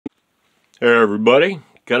Hey everybody,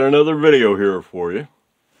 got another video here for you.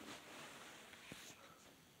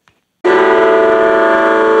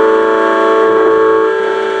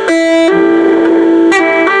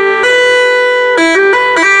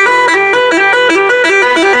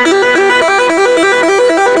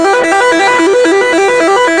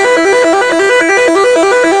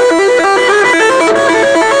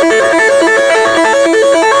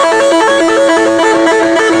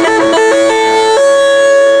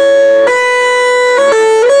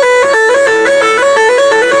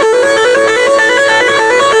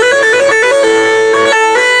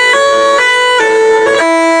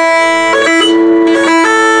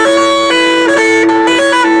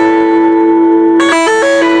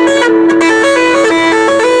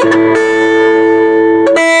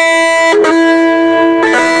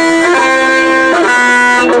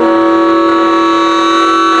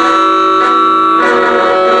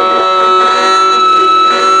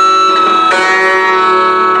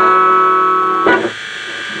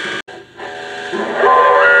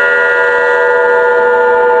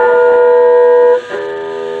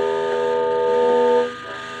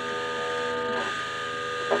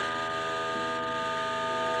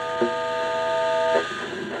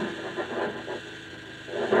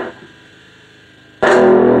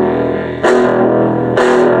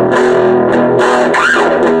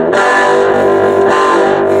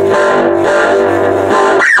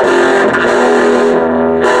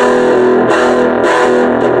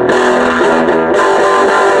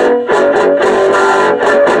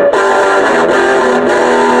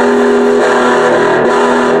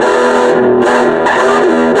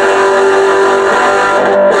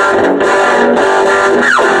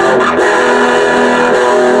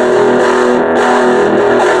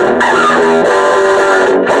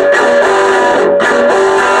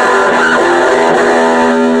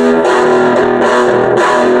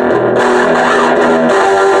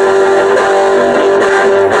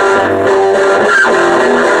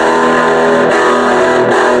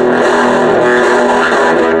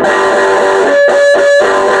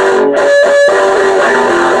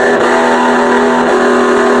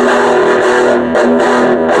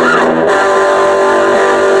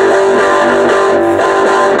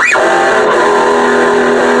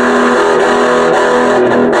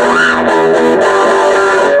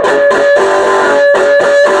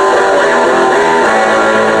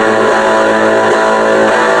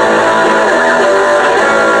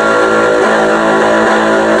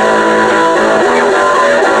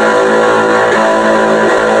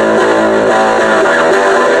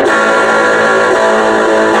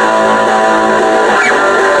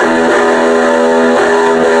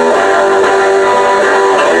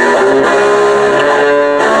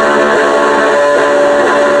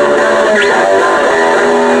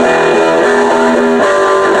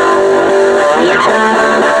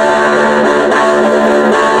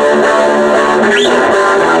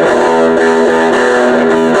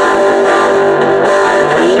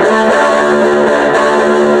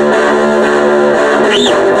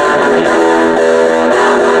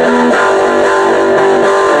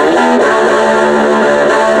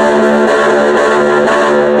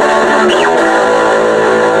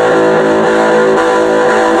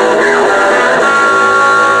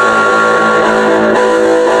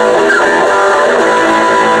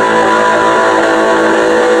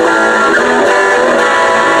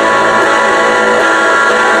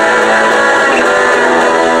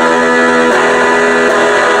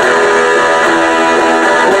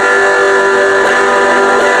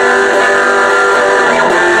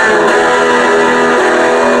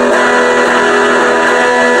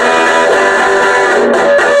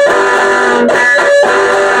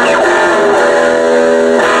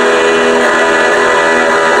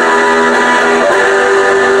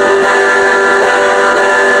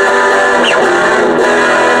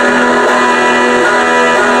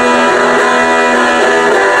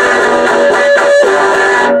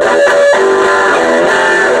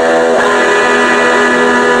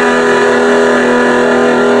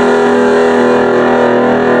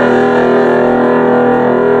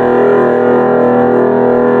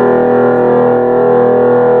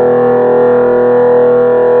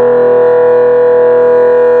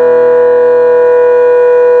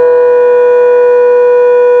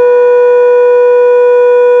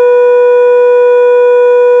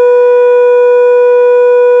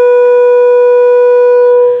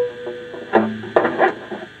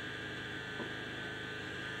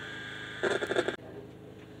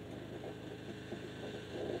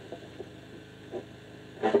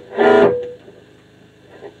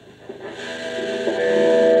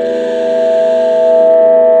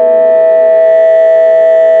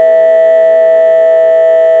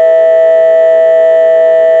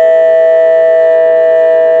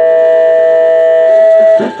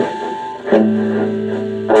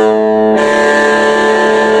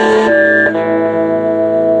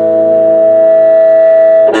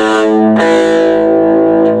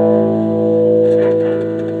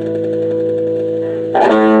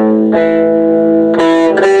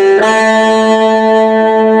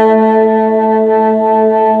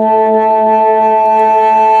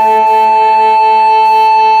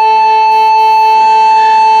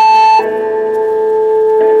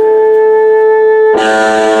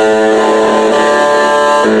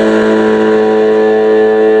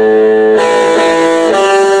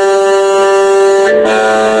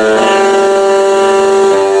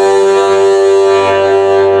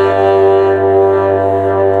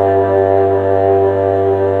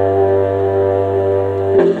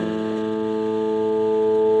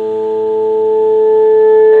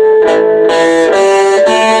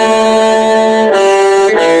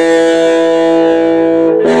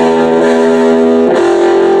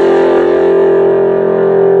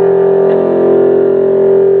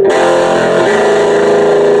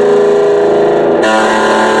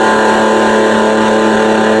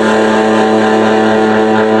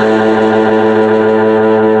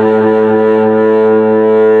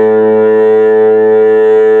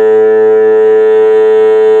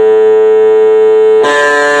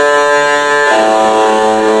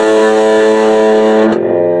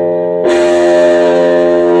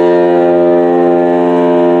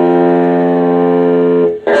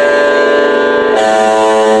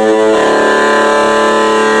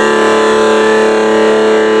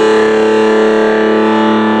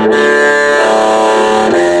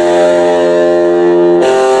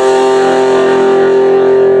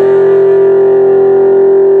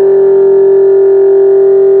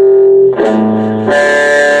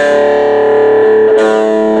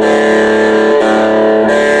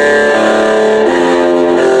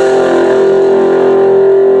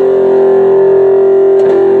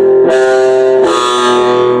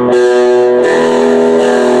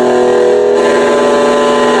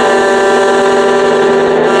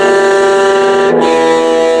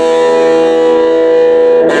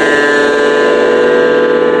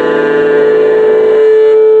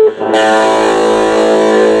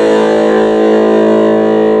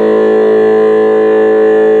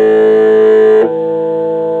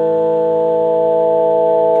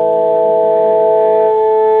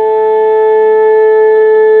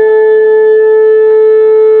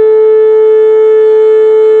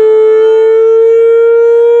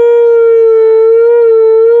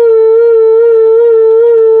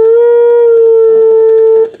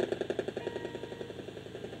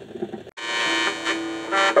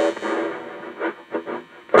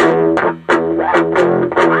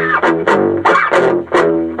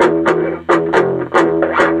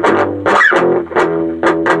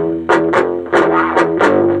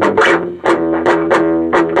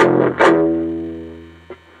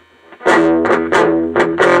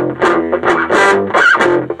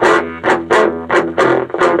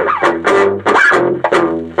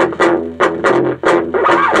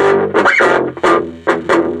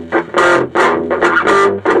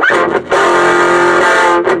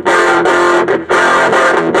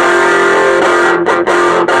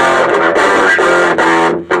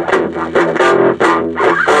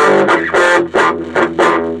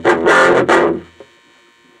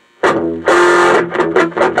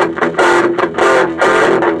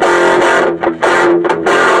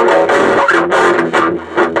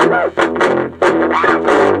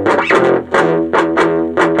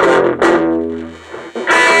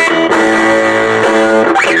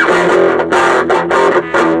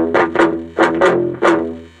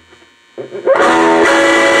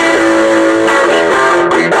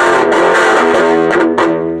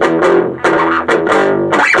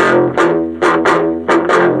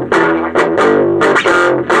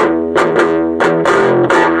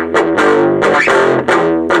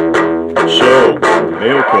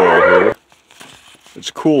 It's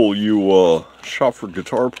cool. You shop for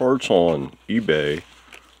guitar parts on eBay,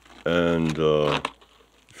 and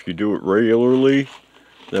if you do it regularly,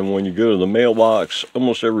 then when you go to the mailbox,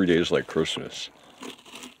 almost every day is like Christmas.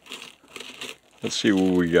 Let's see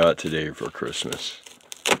what we got today for Christmas.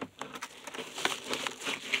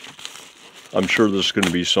 I'm sure this is going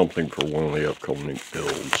to be something for one of the upcoming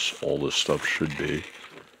builds. All this stuff should be.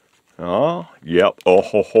 Yep. Oh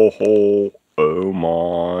ho ho ho. Oh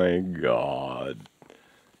my God.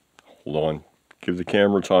 Hold on. Give the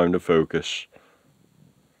camera time to focus.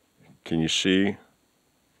 Can you see?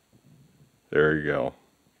 There you go.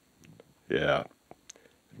 Yeah.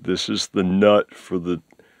 This is the nut for the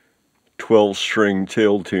 12-string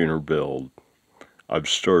tail tuner build. I've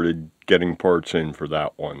started getting parts in for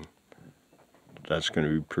that one. That's going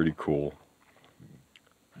to be pretty cool.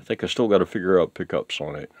 I think I still got to figure out pickups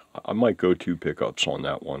on it. I might go 2 pickups on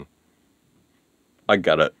that one. I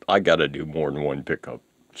gotta do more than 1 pickup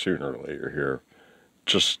sooner or later here.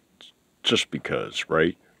 Just because,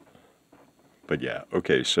 right? But yeah,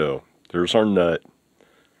 okay, so there's our nut.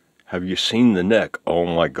 Have you seen the neck? Oh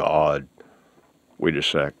my God. Wait a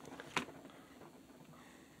sec.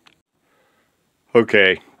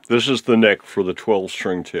 Okay, this is the neck for the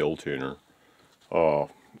 12-string tail tuner.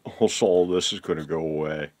 Almost all of this is going to go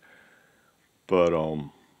away. But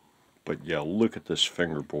yeah, look at this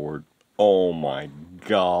fingerboard. Oh my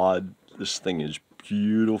God, this thing is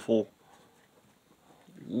beautiful.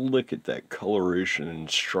 Look at that coloration and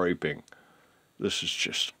striping. This is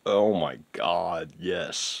just, oh my God,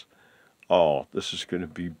 yes. Oh, this is going to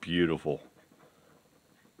be beautiful.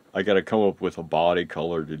 I got to come up with a body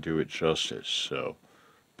color to do it justice, so.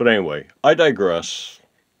 But anyway, I digress.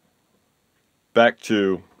 Back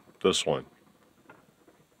to this one.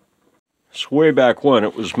 So way back when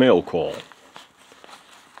it was mail call.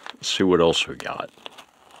 Let's see what else we got.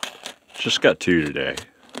 Just got 2 today.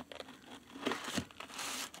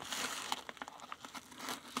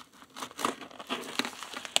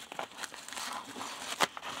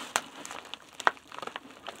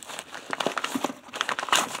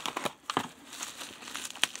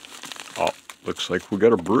 Oh, looks like we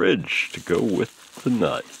got a bridge to go with the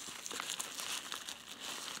nut.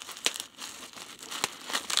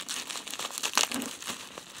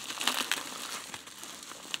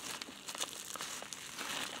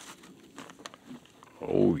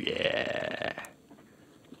 Oh yeah.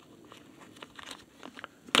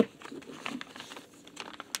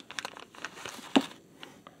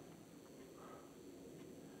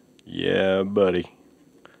 Yeah, buddy.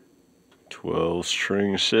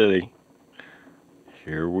 12-string city.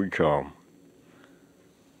 Here we come.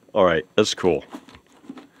 Alright, that's cool.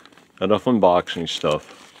 Enough unboxing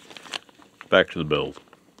stuff. Back to the build.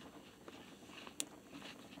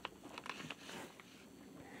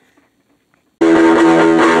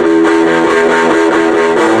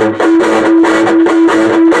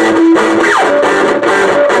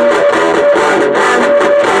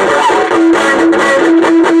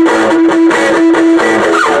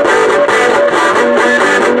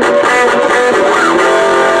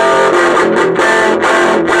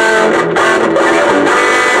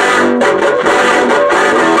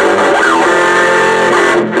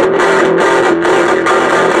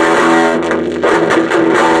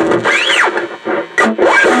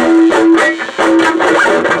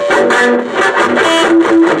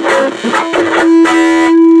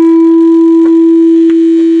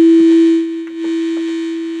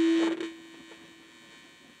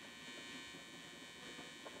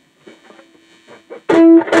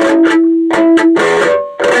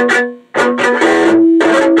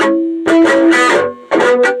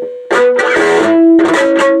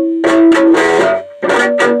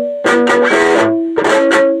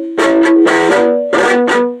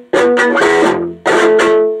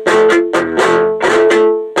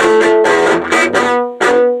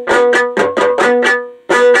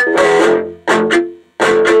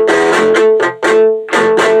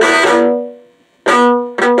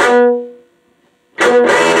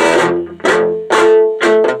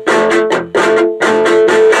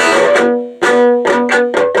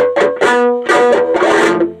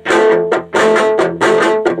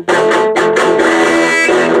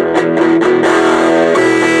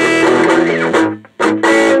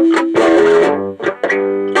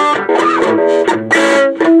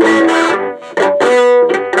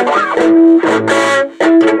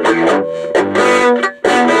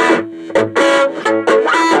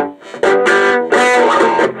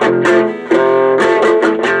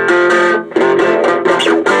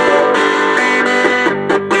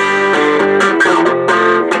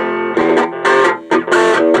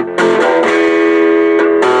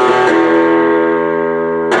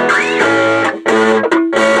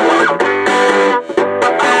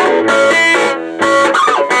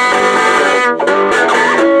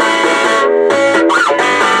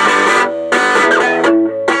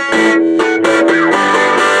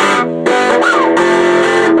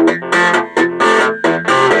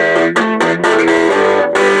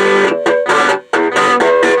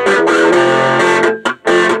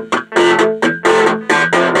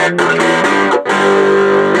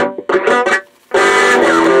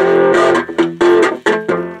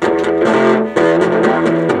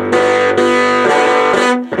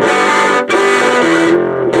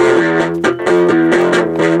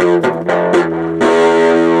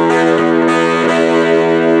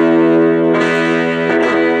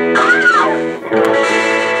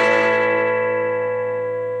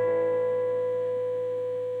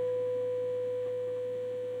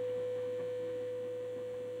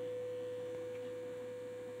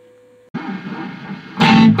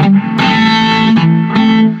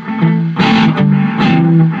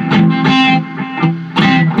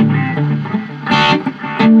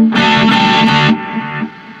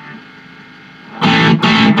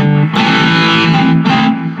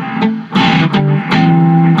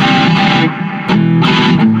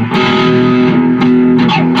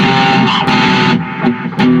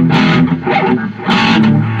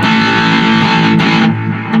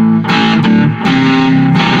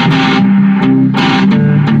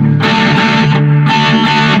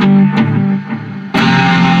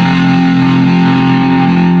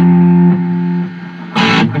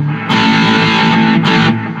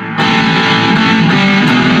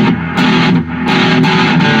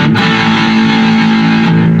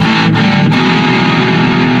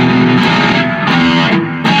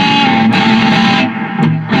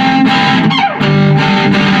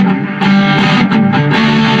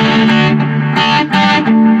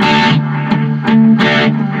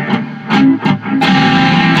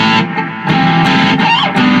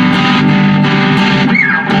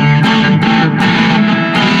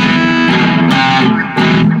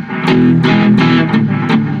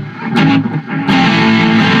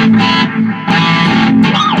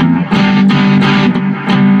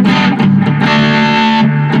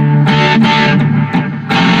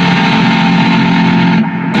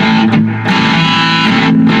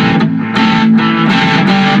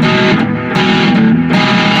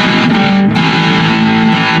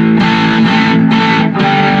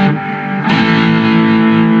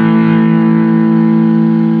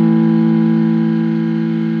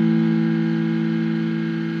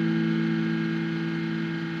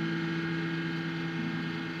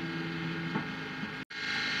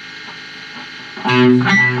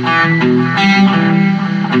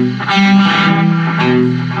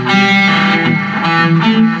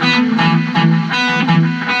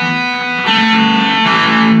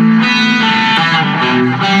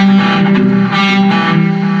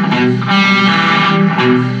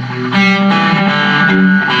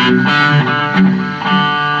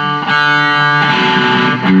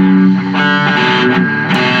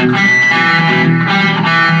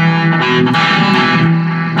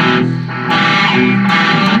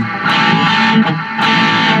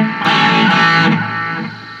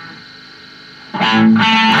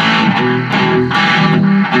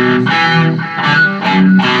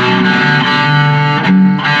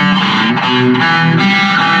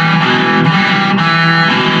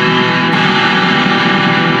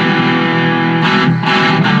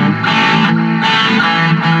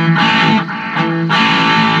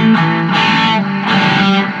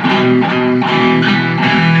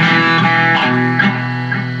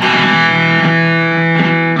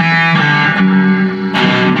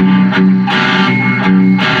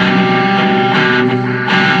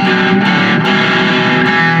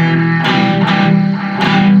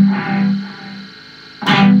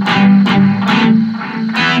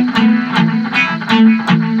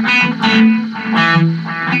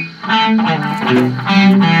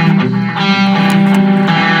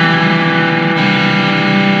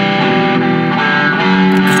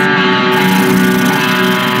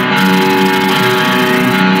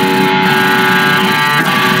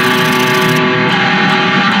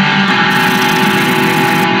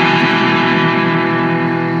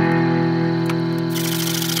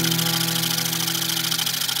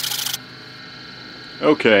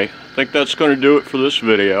 Okay, I think that's going to do it for this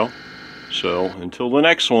video. So until the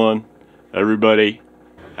next one, everybody,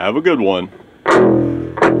 have a good one.